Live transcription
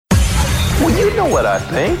Well, you know what I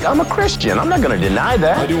think. I'm a Christian. I'm not going to deny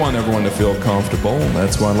that. I do want everyone to feel comfortable, and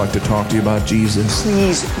that's why I'd like to talk to you about Jesus.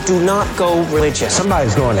 Please do not go religious.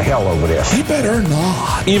 Somebody's going to hell over this. He better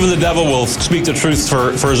not. Even the devil will speak the truth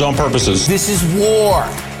for his own purposes. This is war.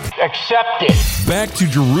 Accept it. Back to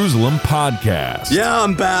Jerusalem podcast. Yeah,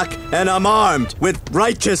 I'm back, and I'm armed with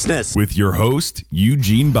righteousness. With your host,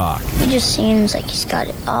 Eugene Bach. He just seems like he's got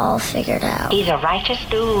it all figured out. He's a righteous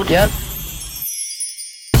dude. Yep.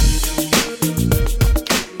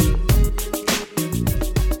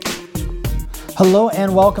 Hello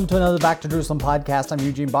and welcome to another Back to Jerusalem podcast. I'm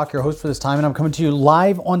Eugene Bach, your host for this time, and I'm coming to you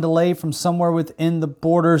live on delay from somewhere within the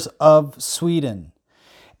borders of Sweden.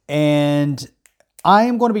 And I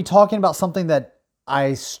am going to be talking about something that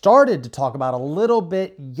I started to talk about a little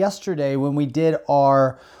bit yesterday when we did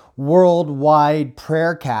our worldwide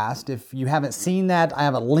prayer cast. If you haven't seen that, I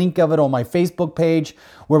have a link of it on my Facebook page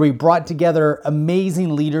where we brought together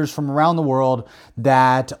amazing leaders from around the world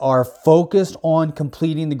that are focused on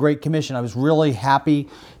completing the Great Commission. I was really happy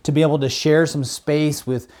to be able to share some space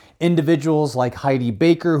with individuals like Heidi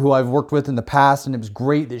Baker, who I've worked with in the past, and it was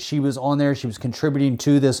great that she was on there. She was contributing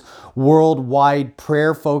to this worldwide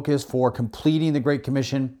prayer focus for completing the Great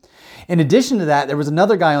Commission. In addition to that, there was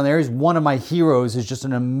another guy on there. He's one of my heroes. He's just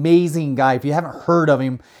an amazing guy. If you haven't heard of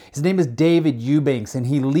him, his name is David Eubanks, and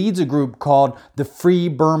he leads a group called the Free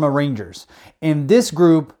Burma Rangers. And this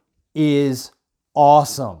group is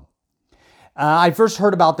awesome. I first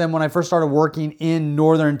heard about them when I first started working in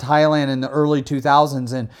northern Thailand in the early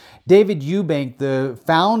 2000s. And David Eubank, the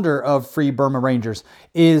founder of Free Burma Rangers,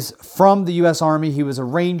 is from the U.S. Army. He was a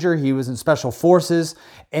ranger. He was in special forces.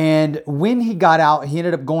 And when he got out, he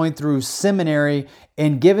ended up going through seminary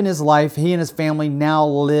and given his life. He and his family now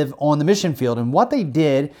live on the mission field. And what they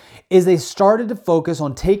did is they started to focus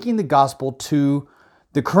on taking the gospel to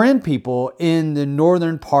the Karen people in the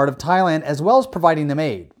northern part of Thailand, as well as providing them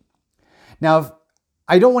aid. Now,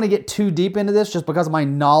 I don't want to get too deep into this just because my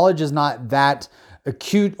knowledge is not that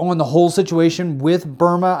acute on the whole situation with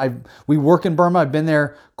Burma. We work in Burma. I've been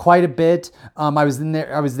there quite a bit. I was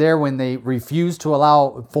there when they refused to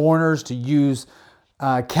allow foreigners to use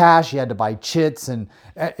cash. You had to buy chits, and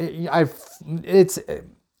it's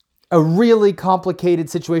a really complicated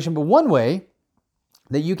situation. But one way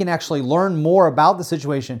that you can actually learn more about the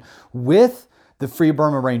situation with the Free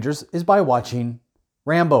Burma Rangers is by watching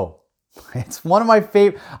Rambo. It's one of my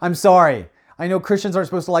favorite. I'm sorry. I know Christians aren't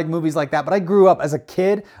supposed to like movies like that, but I grew up as a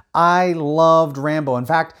kid. I loved Rambo. In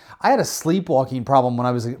fact, I had a sleepwalking problem when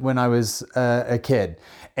I was a kid,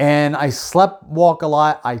 and I walk a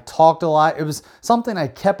lot. I talked a lot. It was something I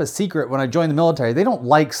kept a secret when I joined the military. They don't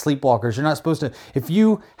like sleepwalkers. You're not supposed to. If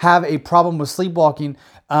you have a problem with sleepwalking,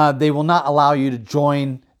 they will not allow you to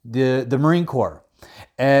join the Marine Corps.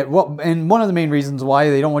 And one of the main reasons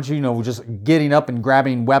why they don't want you, just getting up and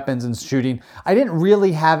grabbing weapons and shooting. I didn't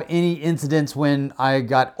really have any incidents when I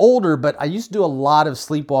got older, but I used to do a lot of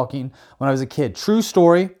sleepwalking when I was a kid. True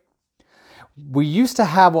story. We used to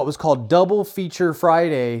have what was called Double Feature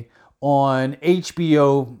Friday on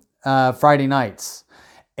HBO Friday nights.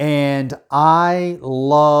 And I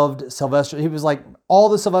loved Sylvester. He was like, all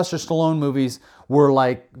the Sylvester Stallone movies were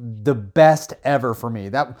like the best ever for me.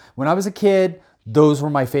 That when I was a kid, those were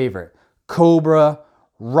my favorite. Cobra,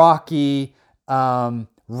 Rocky,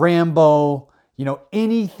 Rambo,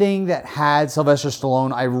 anything that had Sylvester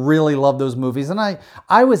Stallone, I really loved those movies. And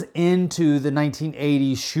I was into the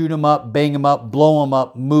 1980s shoot 'em up, bang 'em up, blow 'em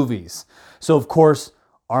up movies. So of course,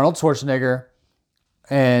 Arnold Schwarzenegger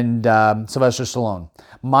and Sylvester Stallone.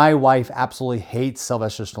 My wife absolutely hates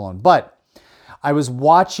Sylvester Stallone, but I was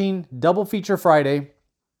watching Double Feature Friday,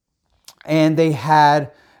 and they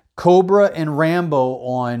had Cobra and Rambo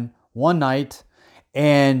on one night.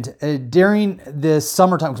 And during the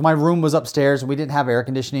summertime, because my room was upstairs and we didn't have air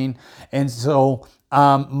conditioning, and so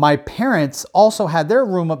my parents also had their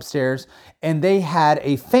room upstairs, and they had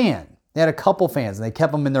a fan. They had a couple fans, and they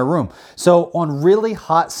kept them in their room. So on really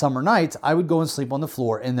hot summer nights, I would go and sleep on the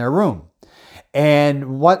floor in their room.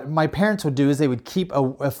 And what my parents would do is they would keep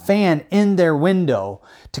a fan in their window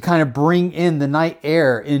to kind of bring in the night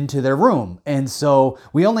air into their room. And so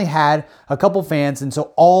we only had a couple fans. And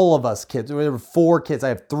so all of us kids, there were 4 kids. I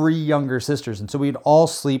have 3 younger sisters. And so we'd all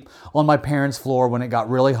sleep on my parents' floor when it got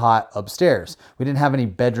really hot upstairs. We didn't have any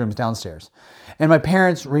bedrooms downstairs. And my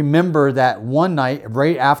parents remember that one night,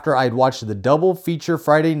 right after I'd watched the Double Feature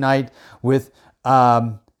Friday night with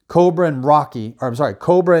Cobra and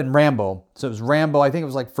Rambo. So it was Rambo. I think it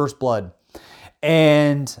was like First Blood.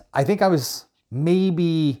 And I think I was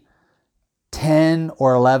maybe 10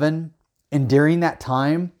 or 11. And during that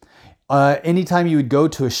time, anytime you would go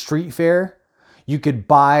to a street fair, you could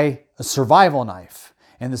buy a survival knife.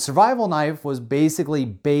 And the survival knife was basically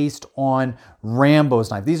based on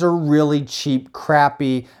Rambo's knife. These are really cheap,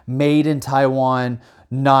 crappy, made in Taiwan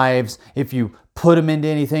knives. If you put them into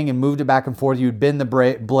anything and moved it back and forth, you'd bend the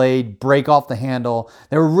blade, break off the handle.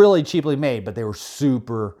 They were really cheaply made, but they were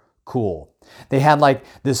super cool. They had like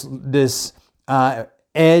this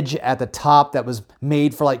edge at the top that was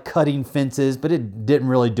made for like cutting fences, but it didn't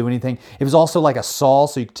really do anything. It was also like a saw,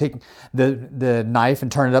 so you could take the knife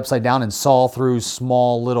and turn it upside down and saw through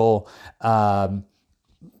small little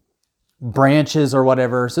branches or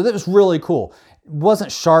whatever. So that was really cool. It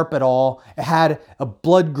wasn't sharp at all. It had a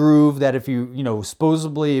blood groove that if you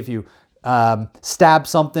supposedly if you stab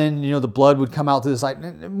something, the blood would come out to the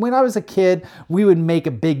side. When I was a kid, we would make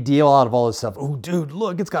a big deal out of all this stuff. Oh, dude,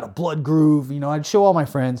 look, it's got a blood groove. I'd show all my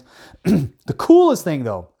friends. The coolest thing,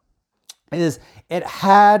 though, is it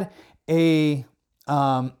had a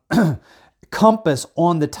compass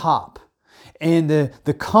on the top. And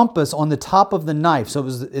the compass on the top of the knife, so it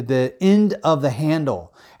was the end of the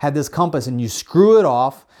handle, had this compass, and you screw it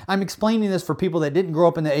off. I'm explaining this for people that didn't grow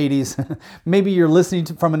up in the 80s. Maybe you're listening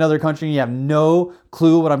from another country and you have no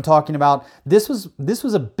clue what I'm talking about. This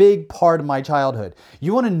was a big part of my childhood.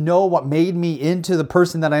 You want to know what made me into the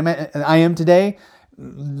person that I am today?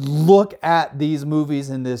 Look at these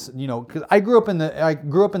movies and this, because I grew up in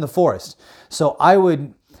the forest. So I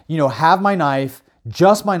would, have my knife,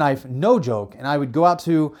 just my knife, no joke. And I would go out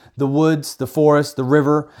to the woods, the forest, the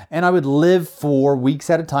river, and I would live for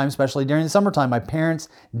weeks at a time, especially during the summertime. My parents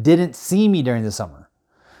didn't see me during the summer.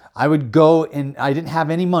 I would go and I didn't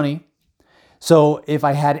have any money. So if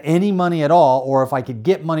I had any money at all, or if I could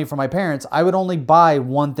get money from my parents, I would only buy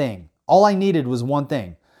one thing. All I needed was one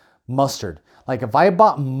thing, mustard. Like if I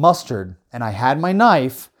bought mustard and I had my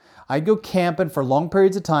knife, I'd go camping for long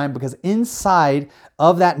periods of time because inside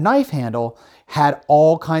of that knife handle had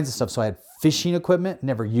all kinds of stuff. So I had fishing equipment,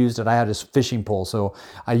 never used it. I had this fishing pole, so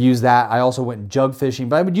I used that. I also went jug fishing,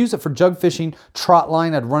 but I would use it for jug fishing, trot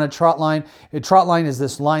line. I'd run a trot line. A trot line is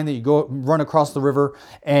this line that you go run across the river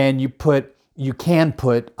and I'd put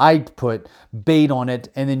bait on it,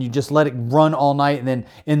 and then you just let it run all night. And then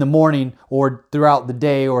in the morning or throughout the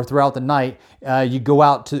day or throughout the night, you go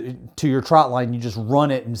out to your trot line, you just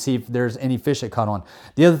run it and see if there's any fish that caught on.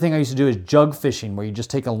 The other thing I used to do is jug fishing, where you just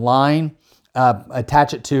take a line,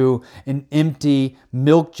 attach it to an empty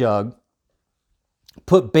milk jug,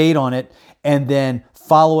 put bait on it, and then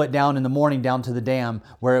follow it down in the morning down to the dam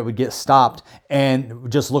where it would get stopped,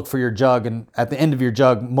 and just look for your jug. And at the end of your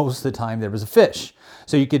jug, most of the time there was a fish.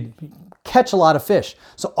 So you could catch a lot of fish.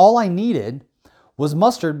 So all I needed was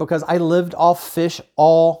mustard because I lived off fish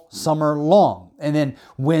all summer long. And then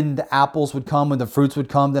when the apples would come, when the fruits would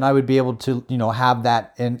come, then I would be able to, have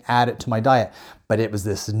that and add it to my diet. But it was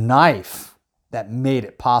this knife that made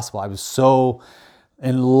it possible. I was so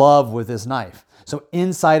in love with this knife. So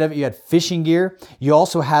inside of it, you had fishing gear. You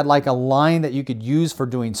also had like a line that you could use for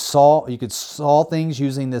doing saw. You could saw things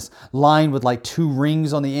using this line with like 2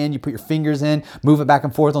 rings on the end. You put your fingers in, move it back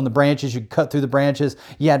and forth on the branches. You could cut through the branches.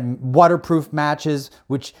 You had waterproof matches,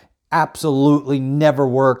 which absolutely never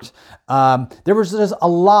worked. There was just a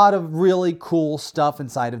lot of really cool stuff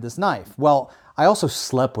inside of this knife. Well, I also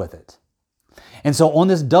slept with it. And so on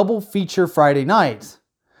this double feature Friday night,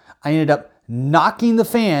 I ended up knocking the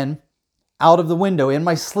fan out of the window in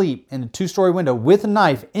my sleep, in a 2-story window with a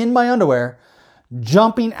knife in my underwear,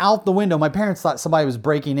 jumping out the window. My parents thought somebody was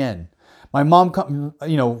breaking in. My mom,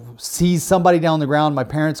 sees somebody down on the ground. My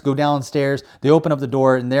parents go downstairs. They open up the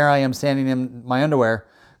door, and there I am standing in my underwear,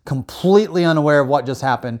 completely unaware of what just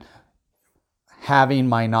happened, having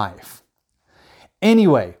my knife.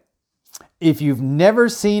 Anyway, if you've never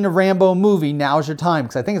seen a Rambo movie, now's your time,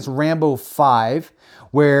 because I think it's Rambo 5,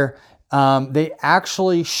 where they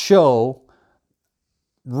actually show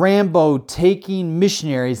Rambo taking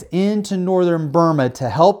missionaries into northern Burma to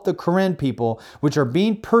help the Karen people, which are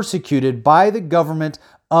being persecuted by the government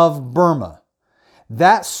of Burma.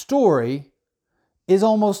 That story is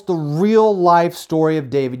almost the real life story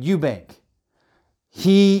of David Eubank.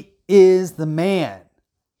 He is the man.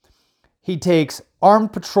 He takes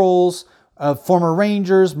armed patrols of former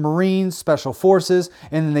Rangers, Marines, Special Forces,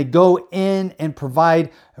 and then they go in and provide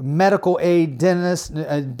medical aid,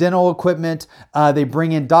 dental equipment. They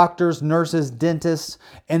bring in doctors, nurses, dentists,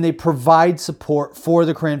 and they provide support for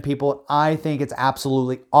the Karen people. I think it's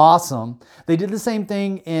absolutely awesome. They did the same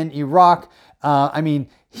thing in Iraq.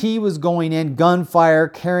 He was going in, gunfire,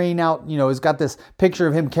 carrying out, he's got this picture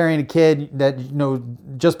of him carrying a kid that,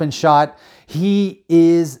 just been shot. He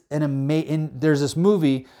is an amazing, there's this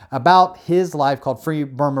movie about his life called Free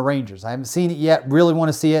Burma Rangers. I haven't seen it yet, really want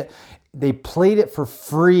to see it. they played it for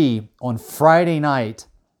free on Friday night,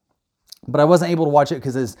 but I wasn't able to watch it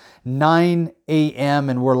because it's 9 a.m.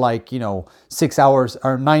 and we're like, 6 hours,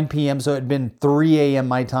 or 9 p.m. So it had been 3 a.m.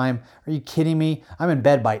 my time. Are you kidding me? I'm in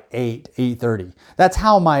bed by 8:30. That's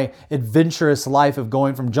how my adventurous life of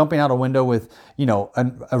going from jumping out a window with,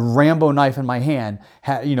 a Rambo knife in my hand,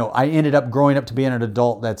 I ended up growing up to being an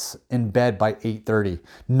adult that's in bed by 8:30.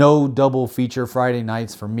 No double feature Friday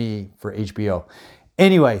nights for me for HBO.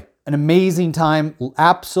 Anyway, an amazing time.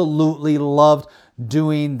 Absolutely loved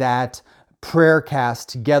doing that prayer cast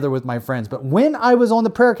together with my friends. But when I was on the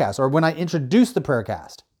prayer cast, or when I introduced the prayer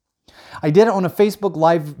cast, I did it on a Facebook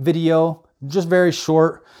Live video, just very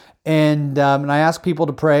short, and I asked people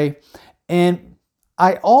to pray. And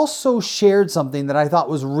I also shared something that I thought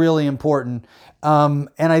was really important. And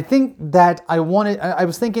I think that I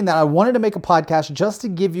was thinking that I wanted to make a podcast just to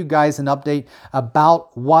give you guys an update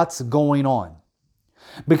about what's going on.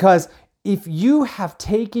 Because if you have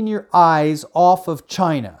taken your eyes off of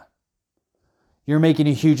China, you're making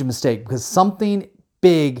a huge mistake, because something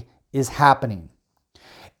big is happening.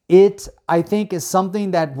 It, I think, is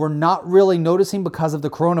something that we're not really noticing because of the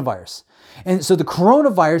coronavirus. And so the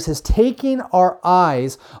coronavirus has taken our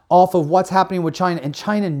eyes off of what's happening with China, and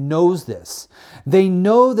China knows this. They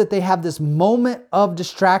know that they have this moment of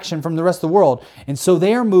distraction from the rest of the world, and so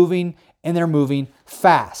they are moving, and they're moving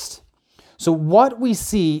fast. So what we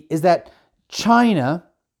see is that China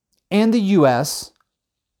and the US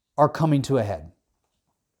are coming to a head.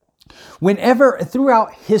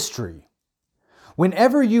 Throughout history,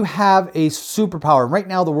 whenever you have a superpower, right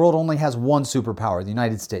now the world only has one superpower, the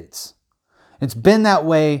United States. It's been that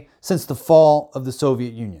way since the fall of the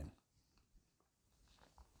Soviet Union.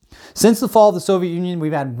 Since the fall of the Soviet Union,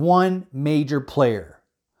 we've had one major player.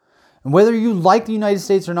 And whether you like the United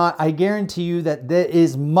States or not, I guarantee you that it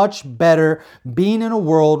is much better being in a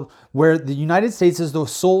world where the United States is the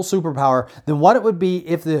sole superpower than what it would be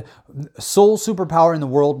if the sole superpower in the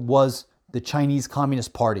world was the Chinese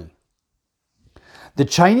Communist Party. The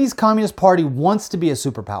Chinese Communist Party wants to be a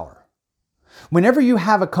superpower. Whenever you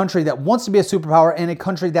have a country that wants to be a superpower and a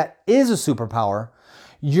country that is a superpower,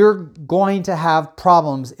 you're going to have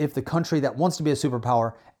problems if the country that wants to be a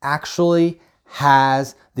superpower actually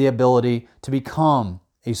has the ability to become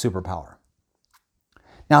a superpower.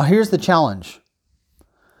 Now, here's the challenge.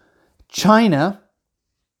 China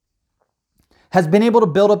has been able to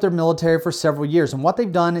build up their military for several years. And what they've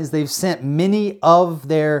done is they've sent many of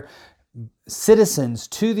their citizens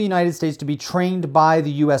to the United States to be trained by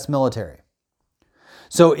the U.S. military.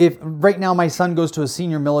 So if right now my son goes to a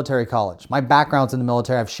senior military college, my background's in the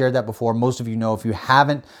military. I've shared that before. Most of you know. If you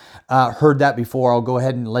haven't heard that before, I'll go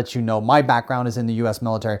ahead and let you know. My background is in the U.S.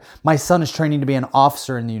 military. My son is training to be an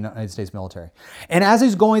officer in the United States military. And as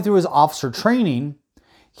he's going through his officer training,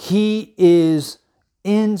 he is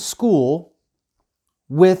in school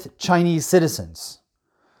with Chinese citizens.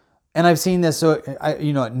 And I've seen this, at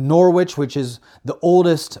Norwich, which is the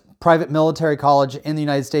oldest private military college in the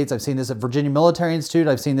United States. I've seen this at Virginia Military Institute.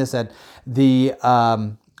 I've seen this at the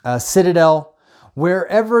Citadel.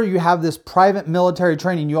 Wherever you have this private military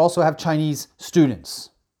training, you also have Chinese students.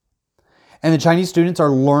 And the Chinese students are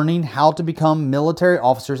learning how to become military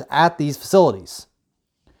officers at these facilities.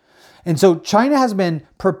 And so China has been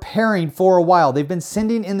preparing for a while. They've been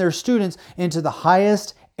sending in their students into the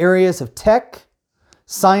highest areas of tech,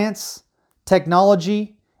 science,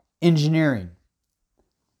 technology, engineering,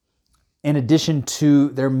 in addition to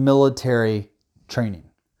their military training.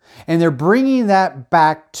 And they're bringing that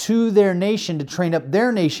back to their nation to train up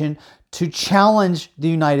their nation to challenge the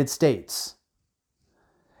United States.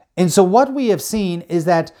 And so what we have seen is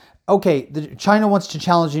that, okay, China wants to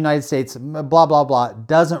challenge the United States, blah, blah, blah,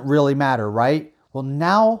 doesn't really matter, right? Well,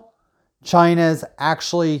 now China's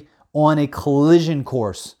actually on a collision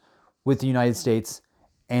course with the United States,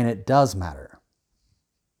 and it does matter.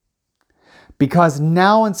 Because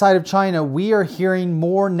now inside of China, we are hearing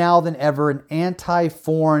more now than ever an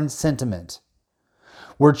anti-foreign sentiment,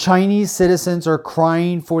 where Chinese citizens are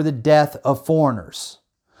crying for the death of foreigners,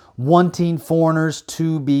 wanting foreigners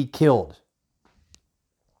to be killed.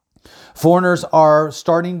 Foreigners are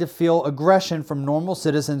starting to feel aggression from normal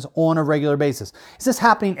citizens on a regular basis. Is this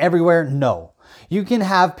happening everywhere? No. You can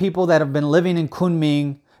have people that have been living in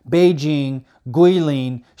Kunming, Beijing,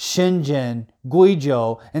 Guilin, Shenzhen,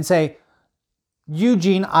 Guizhou, and say,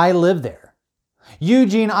 Eugene, I live there.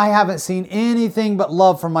 Eugene, I haven't seen anything but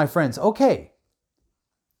love from my friends. Okay.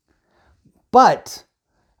 But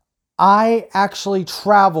I actually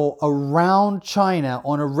travel around China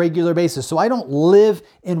on a regular basis. So I don't live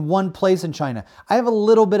in one place in China. I have a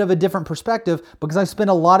little bit of a different perspective because I spend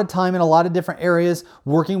a lot of time in a lot of different areas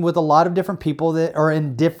working with a lot of different people that are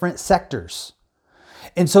in different sectors.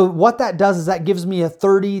 And so what that does is that gives me a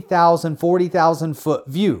 30,000, 40,000 foot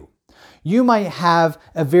view. You might have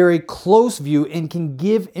a very close view and can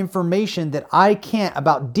give information that I can't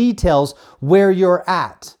about details where you're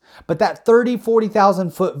at. But that 30,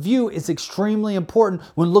 40,000 foot view is extremely important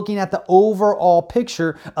when looking at the overall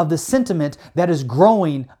picture of the sentiment that is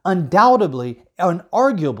growing undoubtedly and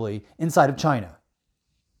arguably inside of China.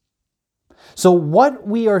 So what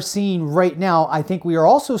we are seeing right now, I think we are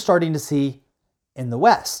also starting to see in the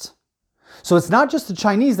West. So it's not just the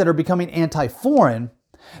Chinese that are becoming anti-foreign.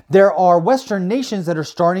 There are Western nations that are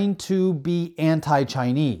starting to be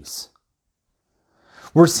anti-Chinese.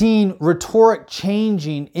 We're seeing rhetoric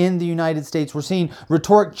changing in the United States. We're seeing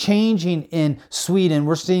rhetoric changing in Sweden.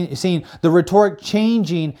 We're seeing the rhetoric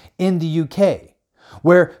changing in the UK,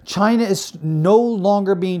 where China is no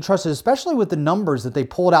longer being trusted, especially with the numbers that they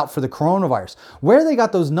pulled out for the coronavirus. Where they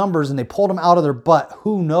got those numbers and they pulled them out of their butt,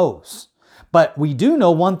 who knows? But we do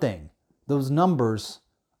know one thing. Those numbers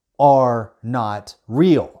are not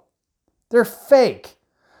real. They're fake.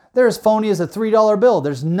 They're as phony as a $3 bill.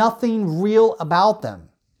 There's nothing real about them.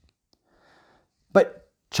 But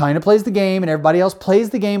China plays the game and everybody else plays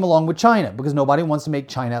the game along with China because nobody wants to make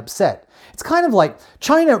China upset. It's kind of like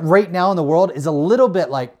China right now in the world is a little bit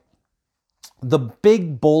like the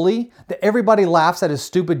big bully that everybody laughs at his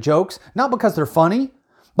stupid jokes, not because they're funny,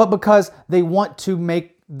 but because they want to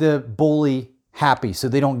make the bully happy so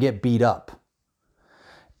they don't get beat up.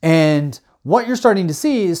 And what you're starting to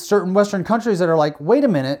see is certain Western countries that are like, wait a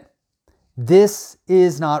minute, this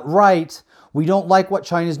is not right. We don't like what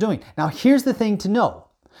China is doing. Now, here's the thing to know.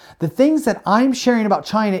 The things that I'm sharing about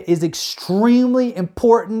China is extremely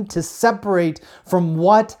important to separate from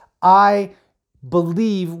what I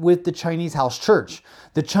believe with the Chinese house church.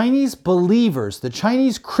 The Chinese believers, the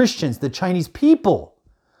Chinese Christians, the Chinese people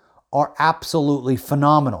are absolutely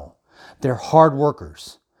phenomenal. They're hard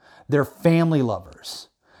workers. They're family lovers.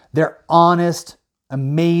 They're honest,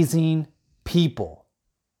 amazing people.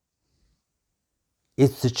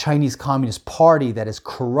 It's the Chinese Communist Party that is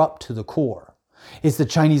corrupt to the core. It's the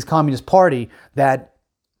Chinese Communist Party that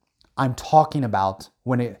I'm talking about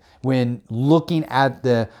when looking at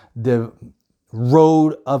the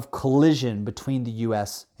road of collision between the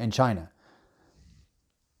US and China.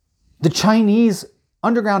 The Chinese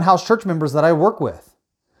underground house church members that I work with,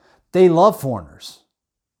 they love foreigners.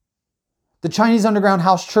 The Chinese underground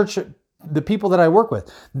house church, the people that I work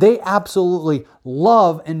with, they absolutely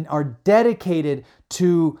love and are dedicated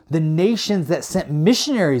to the nations that sent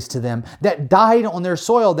missionaries to them, that died on their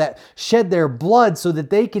soil, that shed their blood so that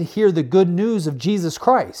they could hear the good news of Jesus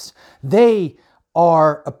Christ. They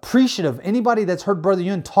are appreciative. Anybody that's heard Brother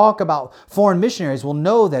Yun talk about foreign missionaries will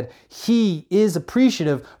know that he is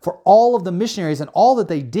appreciative for all of the missionaries and all that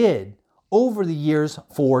they did over the years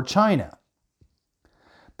for China.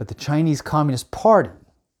 But the Chinese Communist Party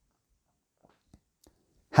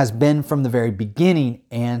has been from the very beginning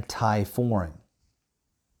anti-foreign.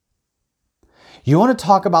 You want to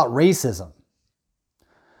talk about racism.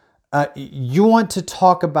 You want to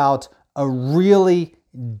talk about a really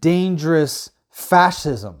dangerous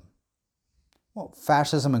fascism. Well,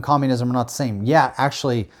 fascism and communism are not the same. Yeah,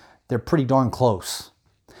 actually, they're pretty darn close.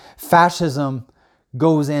 Fascism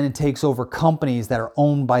goes in and takes over companies that are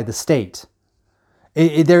owned by the state.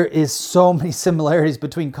 There is so many similarities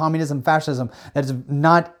between communism and fascism that it's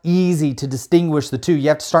not easy to distinguish the two. You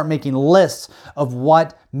have to start making lists of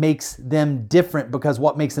what makes them different because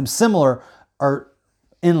what makes them similar are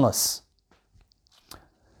endless.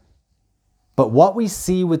 But what we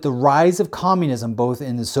see with the rise of communism, both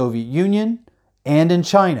in the Soviet Union and in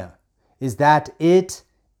China, is that it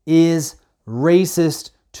is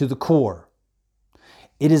racist to the core.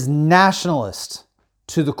 It is nationalist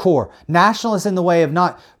to the core. Nationalist in the way of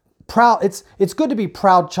not proud. It's good to be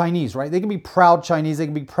proud Chinese, right? They can be proud Chinese. They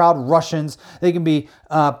can be proud Russians. They can be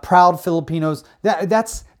proud Filipinos.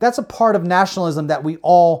 That's a part of nationalism that we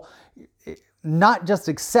all not just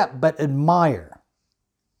accept, but admire.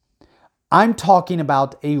 I'm talking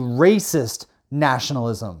about a racist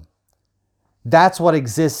nationalism. That's what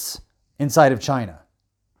exists inside of China.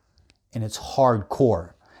 And it's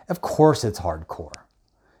hardcore. Of course it's hardcore.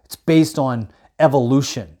 It's based on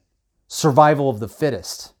evolution, survival of the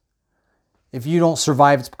fittest. If you don't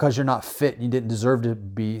survive, it's because you're not fit and you didn't deserve to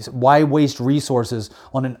be. Why waste resources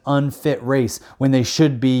on an unfit race when they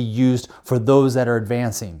should be used for those that are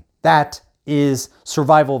advancing? That is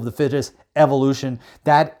survival of the fittest evolution.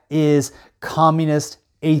 That is communist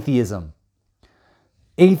atheism.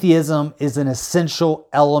 Atheism is an essential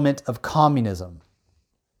element of communism.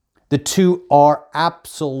 The two are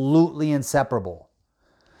absolutely inseparable.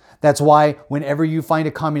 That's why whenever you find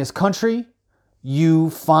a communist country, you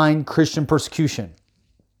find Christian persecution.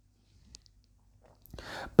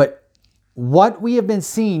 But what we have been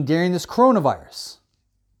seeing during this coronavirus,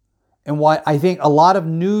 and why I think a lot of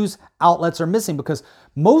news outlets are missing, because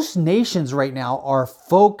most nations right now are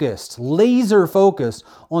focused, laser focused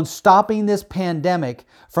on stopping this pandemic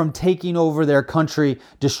from taking over their country,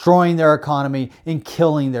 destroying their economy, and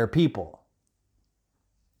killing their people.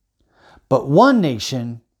 But one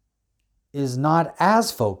nation is not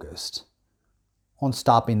as focused on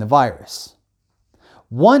stopping the virus.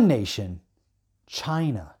 One nation,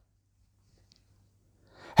 China,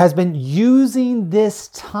 has been using this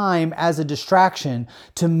time as a distraction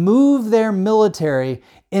to move their military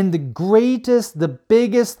in the greatest, the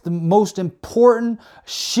biggest, the most important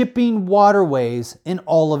shipping waterways in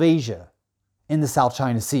all of Asia, in the South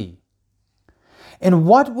China Sea. And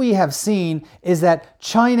what we have seen is that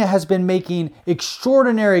China has been making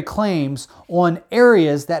extraordinary claims on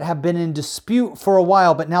areas that have been in dispute for a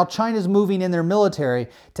while, but now China's moving in their military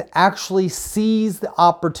to actually seize the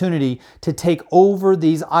opportunity to take over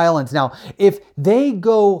these islands. Now, if they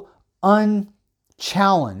go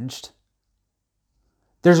unchallenged,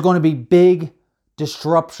 there's going to be big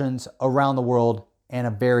disruptions around the world and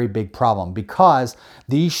a very big problem, because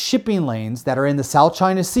these shipping lanes that are in the South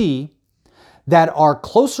China Sea that are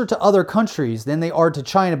closer to other countries than they are to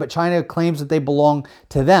China, but China claims that they belong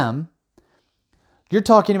to them. You're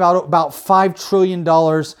talking about $5 trillion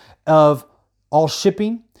of all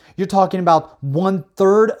shipping. You're talking about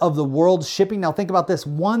 1/3 of the world's shipping. Now think about this.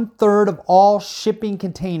 1/3 of all shipping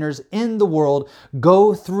containers in the world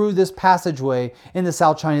go through this passageway in the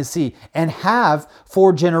South China Sea and have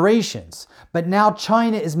for generations. But now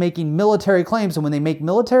China is making military claims. And when they make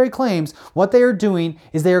military claims, what they are doing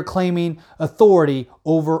is they are claiming authority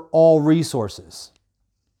over all resources,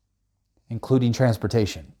 including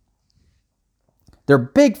transportation. Their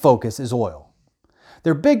big focus is oil.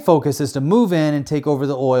 Their big focus is to move in and take over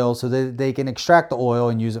the oil so that they can extract the oil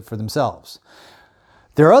and use it for themselves.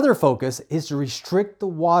 Their other focus is to restrict the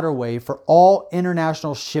waterway for all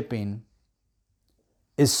international shipping,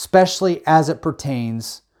 especially as it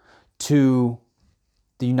pertains to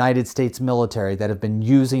the United States military that have been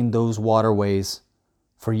using those waterways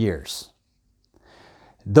for years.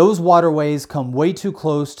 Those waterways come way too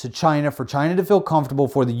close to China for China to feel comfortable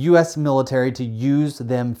for the U.S. military to use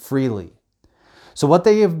them freely. So what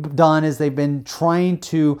they have done is they've been trying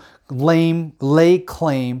to lay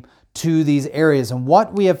claim to these areas. And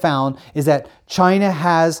what we have found is that China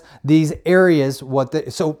has these areas.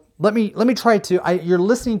 So let me try to, you're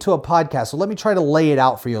listening to a podcast, so let me try to lay it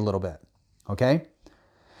out for you a little bit, okay?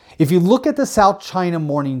 If you look at the South China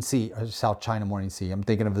Morning Sea, I'm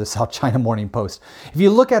thinking of the South China Morning Post. If you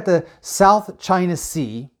look at the South China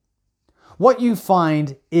Sea, what you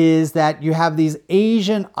find is that you have these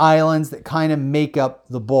Asian islands that kind of make up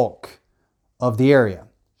the bulk of the area.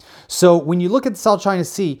 So when you look at the South China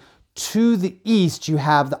Sea, to the east, you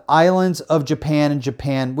have the islands of Japan, and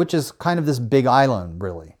Japan, which is kind of this big island,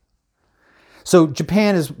 really. So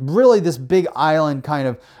Japan is really this big island kind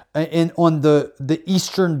of on the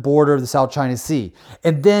eastern border of the South China Sea.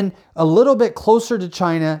 And then a little bit closer to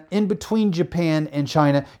China, in between Japan and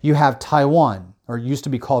China, you have Taiwan, or it used to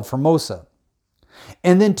be called Formosa.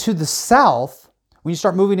 And then to the south, when you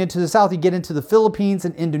start moving into the south, you get into the Philippines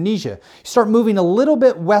and Indonesia. You start moving a little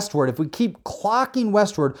bit westward. If we keep clocking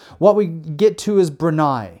westward, what we get to is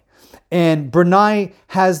Brunei. And Brunei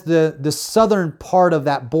has the southern part of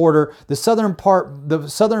that border, the southern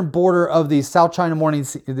border of the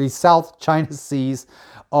South China Seas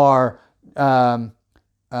are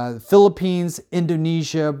Philippines,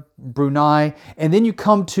 Indonesia, Brunei, and then you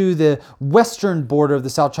come to the western border of the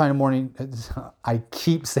South China Morning. I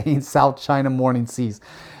keep saying South China Morning Seas.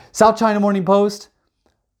 South China Morning Post,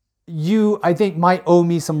 you, I think, might owe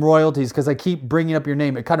me some royalties because I keep bringing up your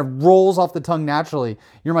name. It kind of rolls off the tongue naturally.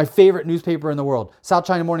 You're my favorite newspaper in the world. South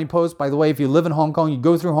China Morning Post, by the way, if you live in Hong Kong, you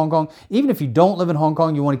go through Hong Kong. Even if you don't live in Hong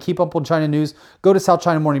Kong, you want to keep up on China news, go to South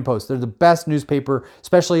China Morning Post. They're the best newspaper,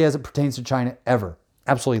 especially as it pertains to China, ever.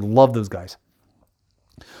 Absolutely love those guys.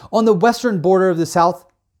 On the western border of the South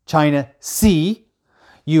China Sea,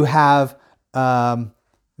 you have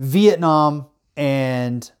Vietnam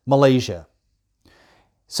and Malaysia.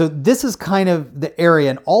 So this is kind of the area,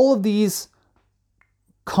 and all of these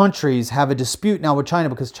countries have a dispute now with China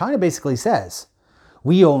because China basically says,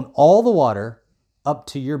 we own all the water up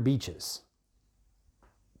to your beaches.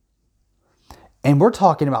 And we're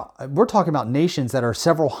talking about nations that are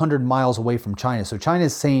several hundred miles away from China. So China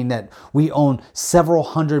is saying that we own several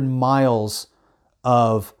hundred miles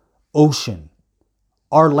of ocean,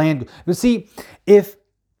 our land. But see, if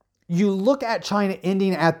you look at China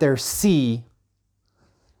ending at their sea,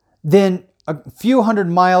 then a few hundred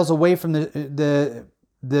miles away from the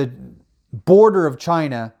border of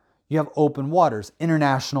China, you have open waters,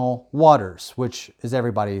 international waters, which is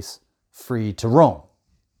everybody's free to roam.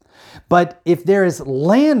 But if there is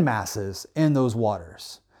land masses in those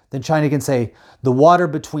waters, then China can say the water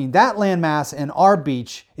between that landmass and our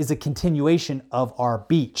beach is a continuation of our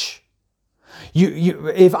beach.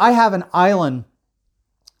 If I have an island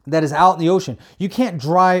that is out in the ocean, you can't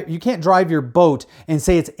drive your boat and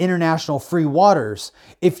say it's international free waters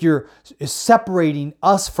if you're separating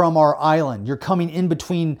us from our island. You're coming in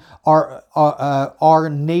between our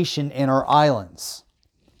nation and our islands.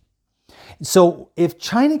 So if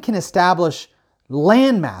China can establish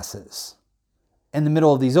land masses in the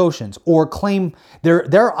middle of these oceans, or claim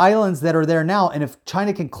their islands that are there now, and if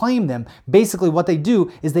China can claim them, basically what they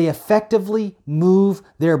do is they effectively move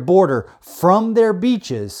their border from their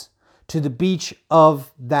beaches to the beach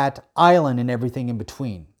of that island and everything in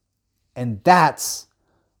between. And that's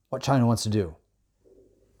what China wants to do.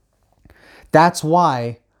 That's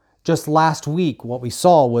why just last week what we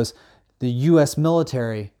saw was the US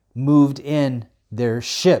military moved in their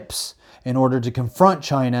ships in order to confront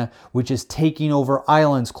China, which is taking over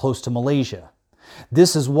islands close to Malaysia.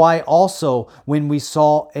 This is why also when we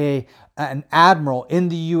saw an admiral in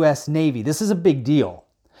the US Navy, this is a big deal.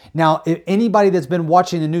 Now, if anybody that's been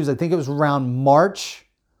watching the news, I think it was around March,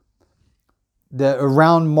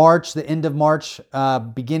 the end of March,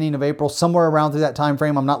 beginning of April, somewhere around through that time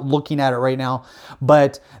frame. I'm not looking at it right now,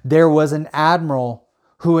 but there was an admiral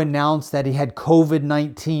who announced that he had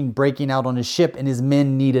COVID-19 breaking out on his ship and his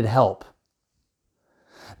men needed help.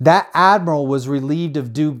 That admiral was relieved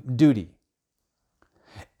of duty.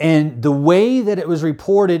 And the way that it was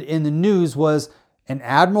reported in the news was an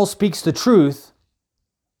admiral speaks the truth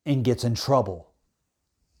and gets in trouble.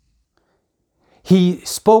 He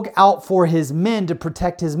spoke out for his men to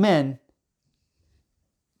protect his men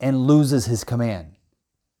and loses his command.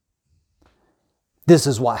 This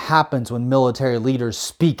is what happens when military leaders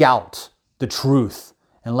speak out the truth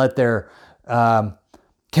and let their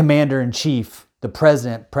commander-in-chief, the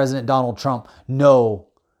President Donald Trump, know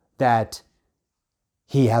that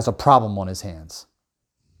he has a problem on his hands.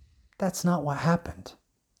 That's not what happened.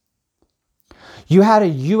 You had a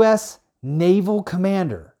U.S. naval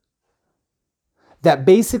commander that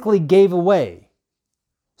basically gave away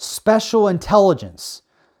special intelligence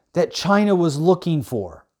that China was looking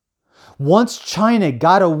for. Once China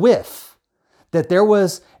got a whiff that there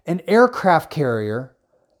was an aircraft carrier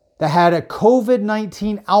that had a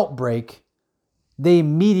COVID-19 outbreak, they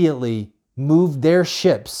immediately moved their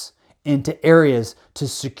ships into areas to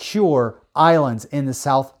secure islands in the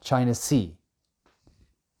South China Sea.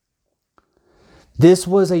 This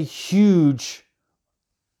was a huge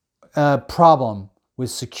problem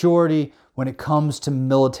with security when it comes to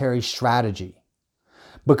military strategy.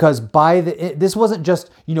 Because this wasn't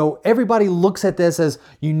just, everybody looks at this as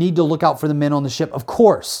you need to look out for the men on the ship, of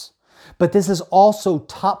course. But this is also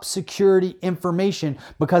top security information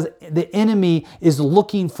because the enemy is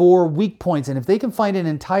looking for weak points. And if they can find an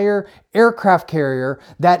entire aircraft carrier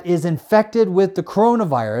that is infected with the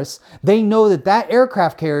coronavirus, they know that that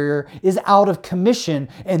aircraft carrier is out of commission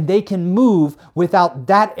and they can move without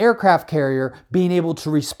that aircraft carrier being able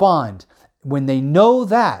to respond. When they know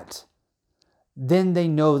that, then they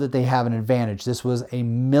know that they have an advantage. This was a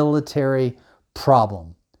military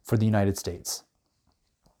problem for the United States.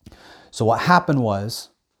 So what happened was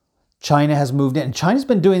China has moved in. And China's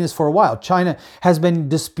been doing this for a while. China has been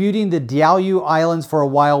disputing the Diaoyu Islands for a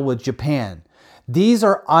while with Japan. These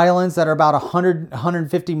are islands that are about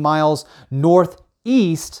 150 miles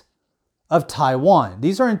northeast of Taiwan.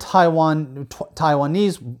 These are in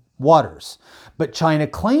Taiwanese waters. But China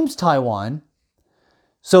claims Taiwan,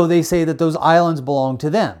 so they say that those islands belong to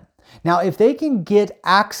them. Now, if they can get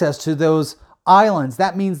access to those islands,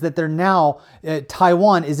 that means that they're now,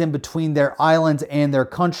 Taiwan is in between their islands and their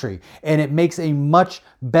country. And it makes a much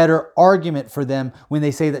better argument for them when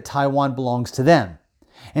they say that Taiwan belongs to them.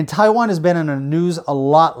 And Taiwan has been in the news a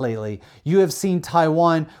lot lately. You have seen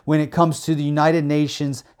Taiwan when it comes to the United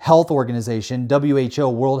Nations Health Organization, WHO,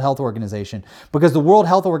 World Health Organization, because the World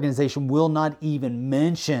Health Organization will not even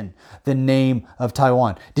mention the name of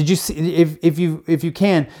Taiwan. Did you see, if you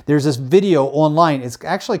can, there's this video online. It's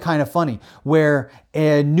actually kind of funny where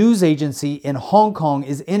a news agency in Hong Kong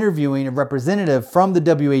is interviewing a representative from the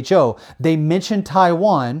WHO. They mention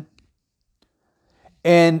Taiwan,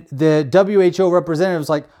 And the WHO representative was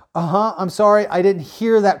like, I'm sorry, I didn't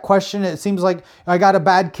hear that question. It seems like I got a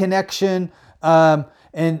bad connection. And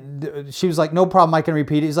she was like, no problem, I can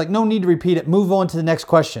repeat it. He's like, no need to repeat it. Move on to the next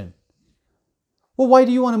question. Well, why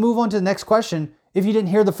do you want to move on to the next question if you didn't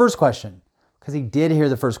hear the first question? Because he did hear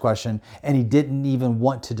the first question, and he didn't even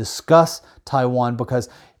want to discuss Taiwan because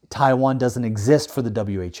Taiwan doesn't exist for the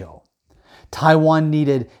WHO. Taiwan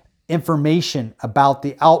needed information about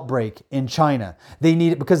the outbreak in China. They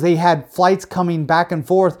needed, because they had flights coming back and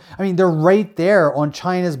forth. I mean, they're right there on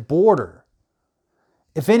China's border.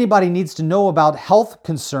 If anybody needs to know about health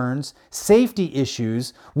concerns, safety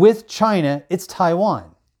issues with China, it's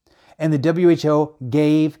Taiwan. And the WHO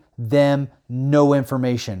gave them no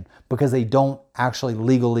information because they don't actually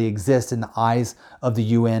legally exist in the eyes of the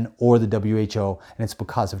UN or the WHO, and it's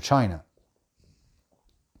because of China.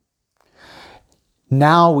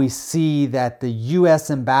 Now we see that the US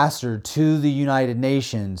ambassador to the United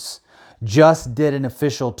Nations just did an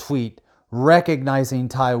official tweet recognizing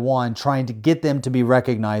Taiwan, trying to get them to be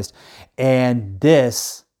recognized, and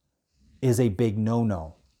this is a big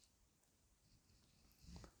no-no.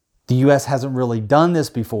 The US hasn't really done this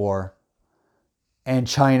before, and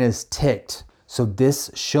China's ticked. So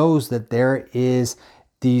this shows that there is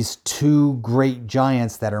these two great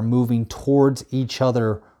giants that are moving towards each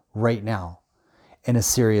other right now in a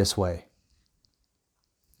serious way.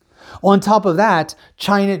 On top of that,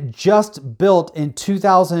 China just built in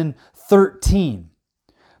 2013,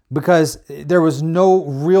 because there was no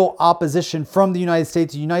real opposition from the United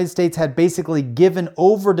States. The United States had basically given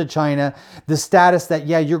over to China the status that,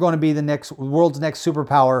 yeah, you're going to be the world's next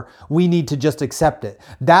superpower. We need to just accept it.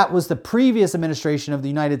 That was the previous administration of the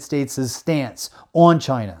United States' stance on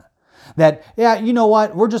China. That, yeah, you know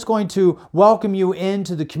what? We're just going to welcome you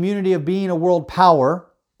into the community of being a world power.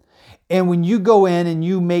 And when you go in and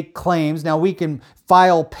you make claims, now we can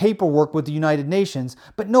file paperwork with the United Nations,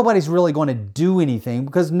 but nobody's really going to do anything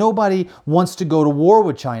because nobody wants to go to war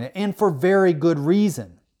with China, and for very good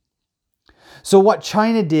reason. So what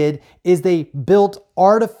China did is they built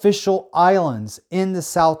artificial islands in the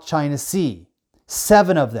South China Sea,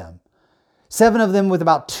 7 of them. 7 of them with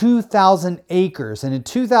about 2,000 acres. And in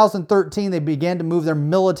 2013, they began to move their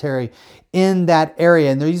military in that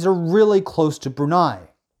area. And these are really close to Brunei.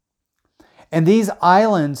 And these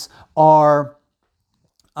islands are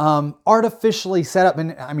artificially set up.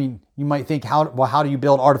 And I mean, you might think, how do you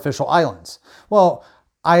build artificial islands? Well,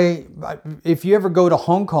 if you ever go to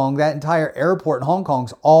Hong Kong, that entire airport in Hong Kong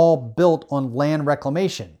is all built on land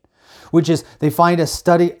reclamation, which is they find a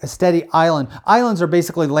steady island. Islands are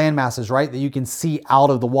basically land masses, right, that you can see out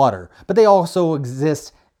of the water, but they also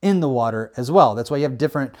exist in the water as well. That's why you have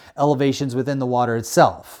different elevations within the water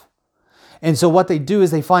itself. And so what they do is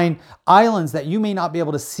they find islands that you may not be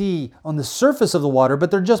able to see on the surface of the water, but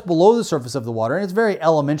they're just below the surface of the water. And it's very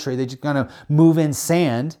elementary. They just kind of move in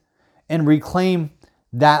sand and reclaim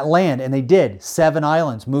that land. And they did. 7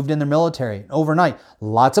 islands moved in their military overnight.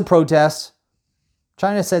 Lots of protests.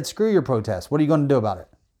 China said, screw your protests. What are you going to do about it?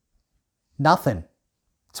 Nothing.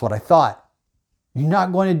 That's what I thought. You're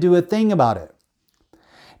not going to do a thing about it.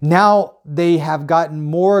 Now they have gotten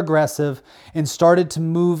more aggressive and started to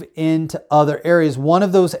move into other areas. One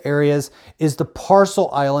of those areas is the Parcel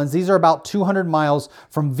Islands. These are about 200 miles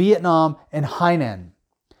from Vietnam and Hainan.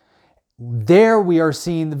 There we are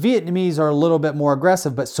seeing the Vietnamese are a little bit more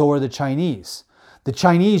aggressive, but so are the Chinese. The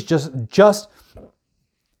Chinese just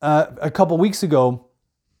a couple weeks ago,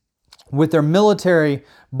 with their military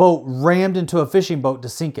boat, rammed into a fishing boat to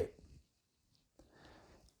sink it.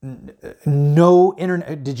 No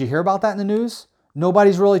internet. Did you hear about that in the news?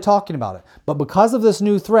 Nobody's really talking about it. But because of this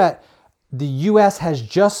new threat, the U.S. has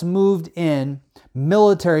just moved in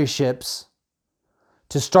military ships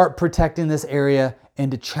to start protecting this area and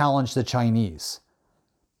to challenge the Chinese.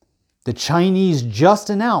 The Chinese just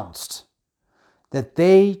announced that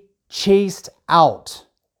they chased out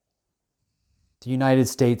the United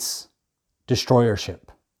States destroyer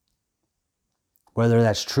ship. Whether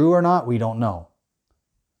that's true or not, we don't know.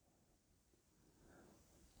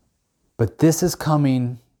 But this is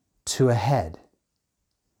coming to a head.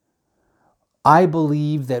 I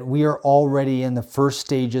believe that we are already in the first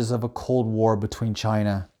stages of a Cold War between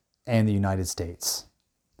China and the United States.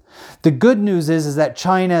 The good news is that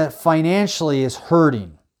China financially is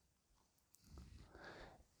hurting.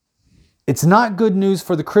 It's not good news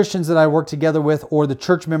for the Christians that I work together with, or the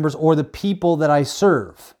church members, or the people that I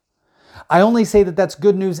serve. I only say that that's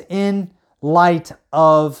good news in light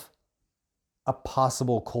of a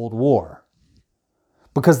possible Cold War.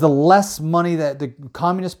 Because the less money that the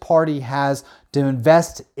Communist Party has to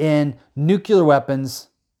invest in nuclear weapons,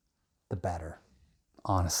 the better.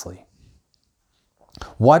 honestly.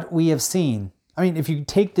 What we have seen, I mean, if you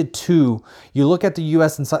take the two, you look at the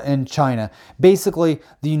US and China, basically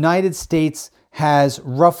the United States has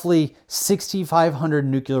roughly 6,500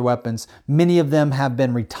 nuclear weapons. Many of them have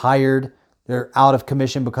been retired. They're out of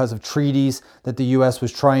commission because of treaties that the US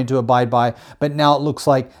was trying to abide by. But now it looks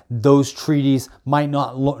like those treaties might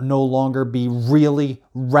no longer be really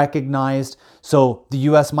recognized. So the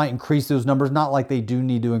US might increase those numbers. Not like they do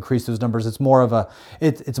need to increase those numbers. It's more of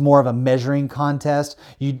a measuring contest.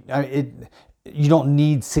 You don't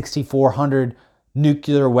need 6,400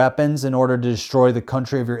 nuclear weapons in order to destroy the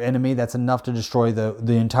country of your enemy. That's enough to destroy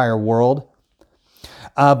the entire world.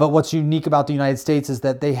 But what's unique about the United States is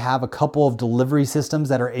that they have a couple of delivery systems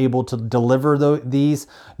that are able to deliver these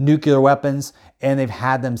nuclear weapons, and they've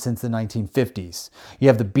had them since the 1950s. You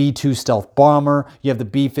have the B-2 stealth bomber, you have the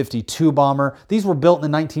B-52 bomber. These were built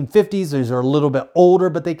in the 1950s. These are a little bit older,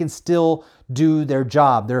 but they can still do their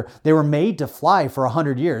job. They were made to fly for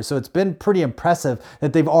 100 years, so it's been pretty impressive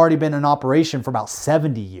that they've already been in operation for about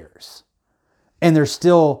 70 years. And they're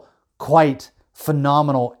still quite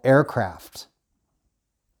phenomenal aircraft.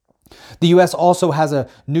 The U.S. also has a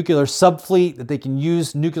nuclear subfleet that they can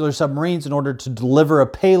use nuclear submarines in order to deliver a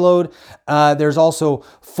payload. There's also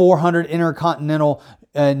 400 intercontinental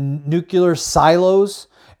nuclear silos.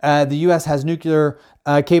 The U.S. has nuclear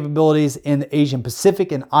capabilities in the Asian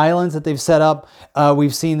Pacific and islands that they've set up.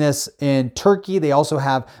 We've seen this in Turkey. They also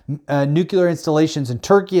have nuclear installations in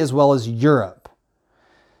Turkey as well as Europe.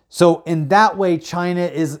 So in that way,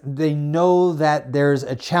 they know that there's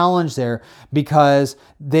a challenge there because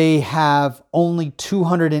they have only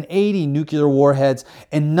 280 nuclear warheads,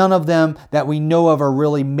 and none of them that we know of are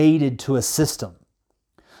really mated to a system.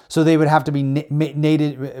 So they would have to be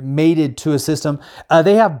mated to a system.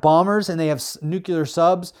 They have bombers and they have nuclear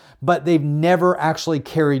subs, but they've never actually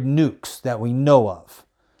carried nukes that we know of.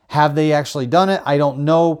 Have they actually done it? I don't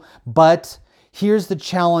know. But here's the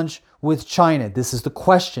challenge with China. This is the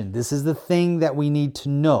question. This is the thing that we need to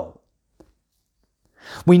know.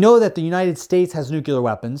 We know that the United States has nuclear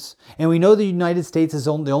weapons, and we know the United States is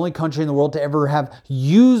the only country in the world to ever have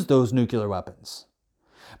used those nuclear weapons.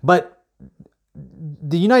 But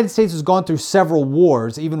the United States has gone through several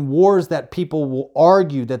wars, even wars that people will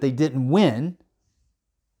argue that they didn't win,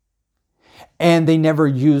 and they never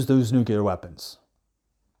used those nuclear weapons.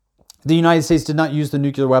 The United States did not use the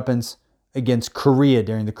nuclear weapons against Korea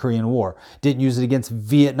during the Korean War. Didn't use it against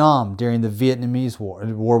Vietnam during the Vietnamese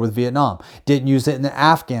war with Vietnam. Didn't use it in the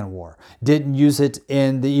Afghan war. Didn't use it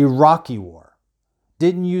in the Iraqi war.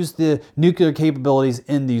 Didn't use the nuclear capabilities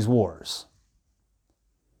in these wars.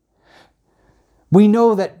 We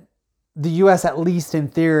know that the U.S., at least in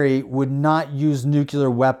theory, would not use nuclear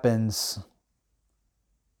weapons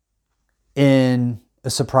in a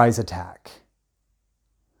surprise attack.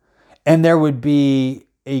 And there would be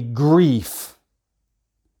a grief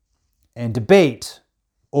and debate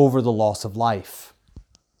over the loss of life.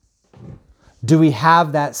 Do we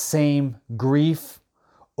have that same grief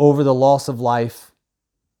over the loss of life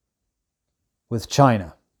with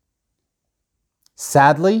China?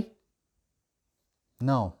 Sadly,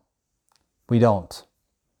 no, we don't.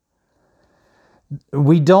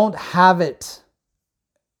 We don't have it.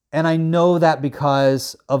 And I know that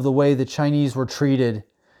because of the way the Chinese were treated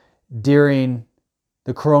during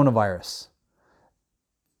the coronavirus.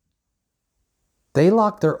 They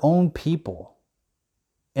locked their own people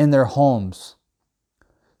in their homes,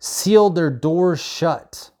 sealed their doors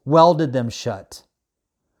shut, welded them shut,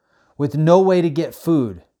 with no way to get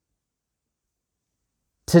food,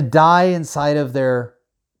 to die inside of their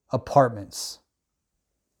apartments.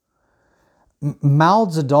 Mao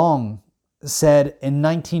Zedong said in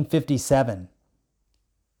 1957, he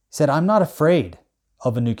said, "I'm not afraid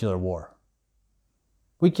of a nuclear war.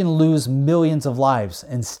 We can lose millions of lives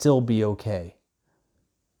and still be okay."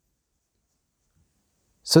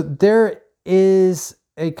 So there is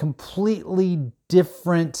a completely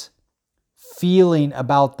different feeling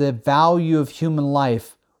about the value of human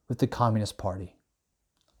life with the Communist Party.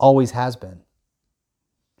 Always has been.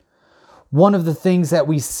 One of the things that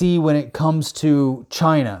we see when it comes to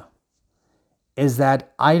China is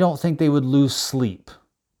that I don't think they would lose sleep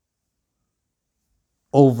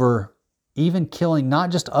over even killing not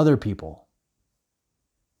just other people,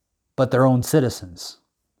 but their own citizens.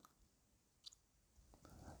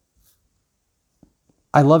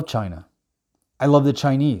 I love China. I love the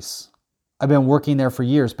Chinese. I've been working there for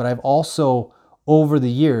years, but I've also, over the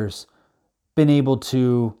years, been able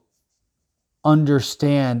to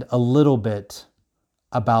understand a little bit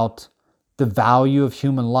about the value of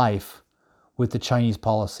human life with the Chinese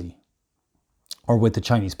policy or with the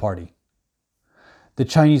Chinese party. the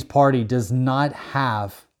Chinese Party does not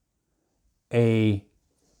have an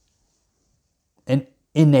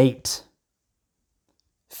innate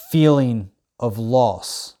feeling of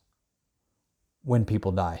loss when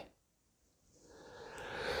people die.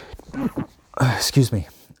 Excuse me,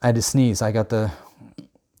 I had to sneeze. I got the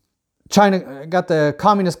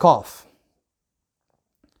communist cough.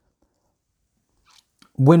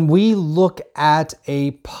 When we look at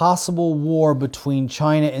a possible war between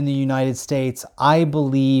China and the United States, I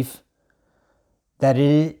believe that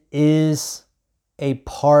it is a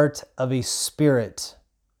part of a spirit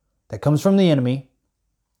that comes from the enemy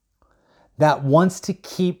that wants to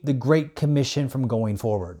keep the Great Commission from going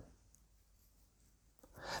forward.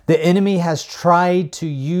 The enemy has tried to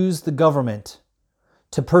use the government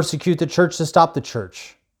to persecute the church, to stop the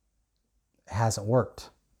church. It hasn't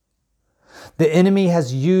worked. The enemy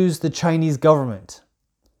has used the Chinese government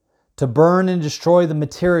to burn and destroy the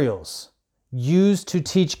materials used to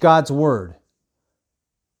teach God's word.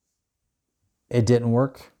 It didn't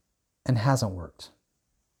work and hasn't worked.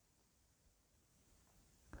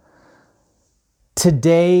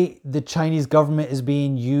 Today, the Chinese government is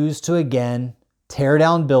being used to again tear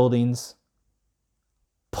down buildings,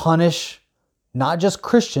 punish not just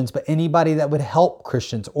Christians, but anybody that would help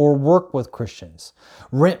Christians or work with Christians,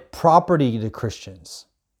 rent property to Christians.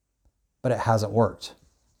 But it hasn't worked.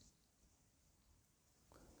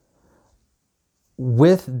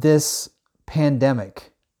 With this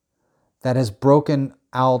pandemic that has broken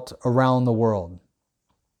out around the world,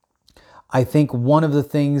 I think one of the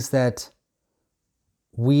things that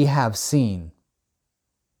we have seen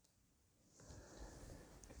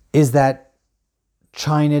is that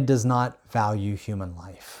China does not value human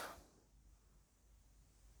life.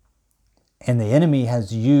 And the enemy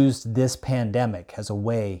has used this pandemic as a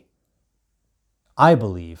way, I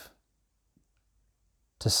believe,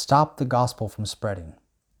 to stop the gospel from spreading.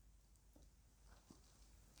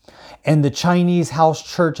 And the Chinese house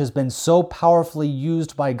church has been so powerfully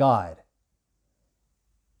used by God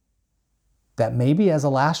that maybe as a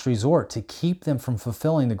last resort to keep them from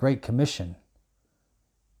fulfilling the Great Commission,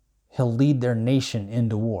 He'll lead their nation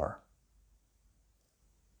into war.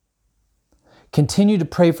 Continue to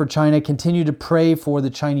pray for China. Continue to pray for the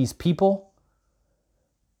Chinese people.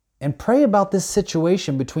 And pray about this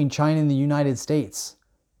situation between China and the United States.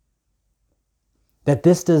 That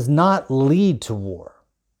this does not lead to war.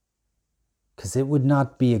 Because it would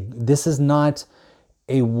not be, this is not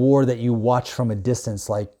a war that you watch from a distance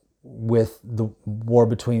like with the war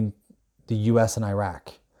between the US and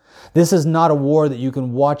Iraq. This is not a war that you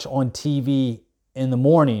can watch on TV in the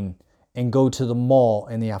morning and go to the mall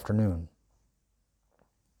in the afternoon.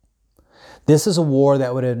 This is a war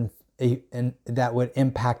that would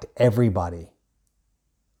impact everybody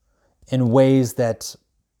in ways that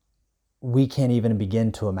we can't even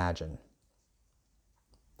begin to imagine.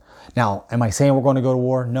 Now, am I saying we're going to go to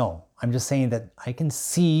war? No. I'm just saying that I can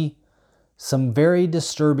see some very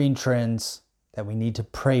disturbing trends that we need to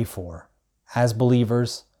pray for as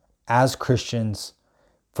believers, as Christians,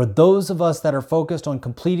 for those of us that are focused on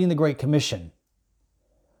completing the Great Commission.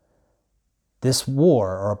 This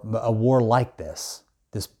war, or a war like this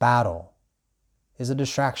battle, is a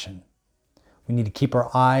distraction. We need to keep our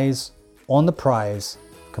eyes on the prize,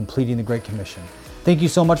 completing the Great Commission. Thank you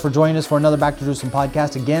so much for joining us for another Back to Jerusalem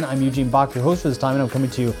podcast. Again, I'm Eugene Bach, your host for this time, and I'm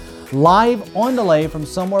coming to you live on delay from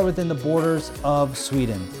somewhere within the borders of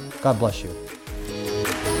Sweden. God bless you.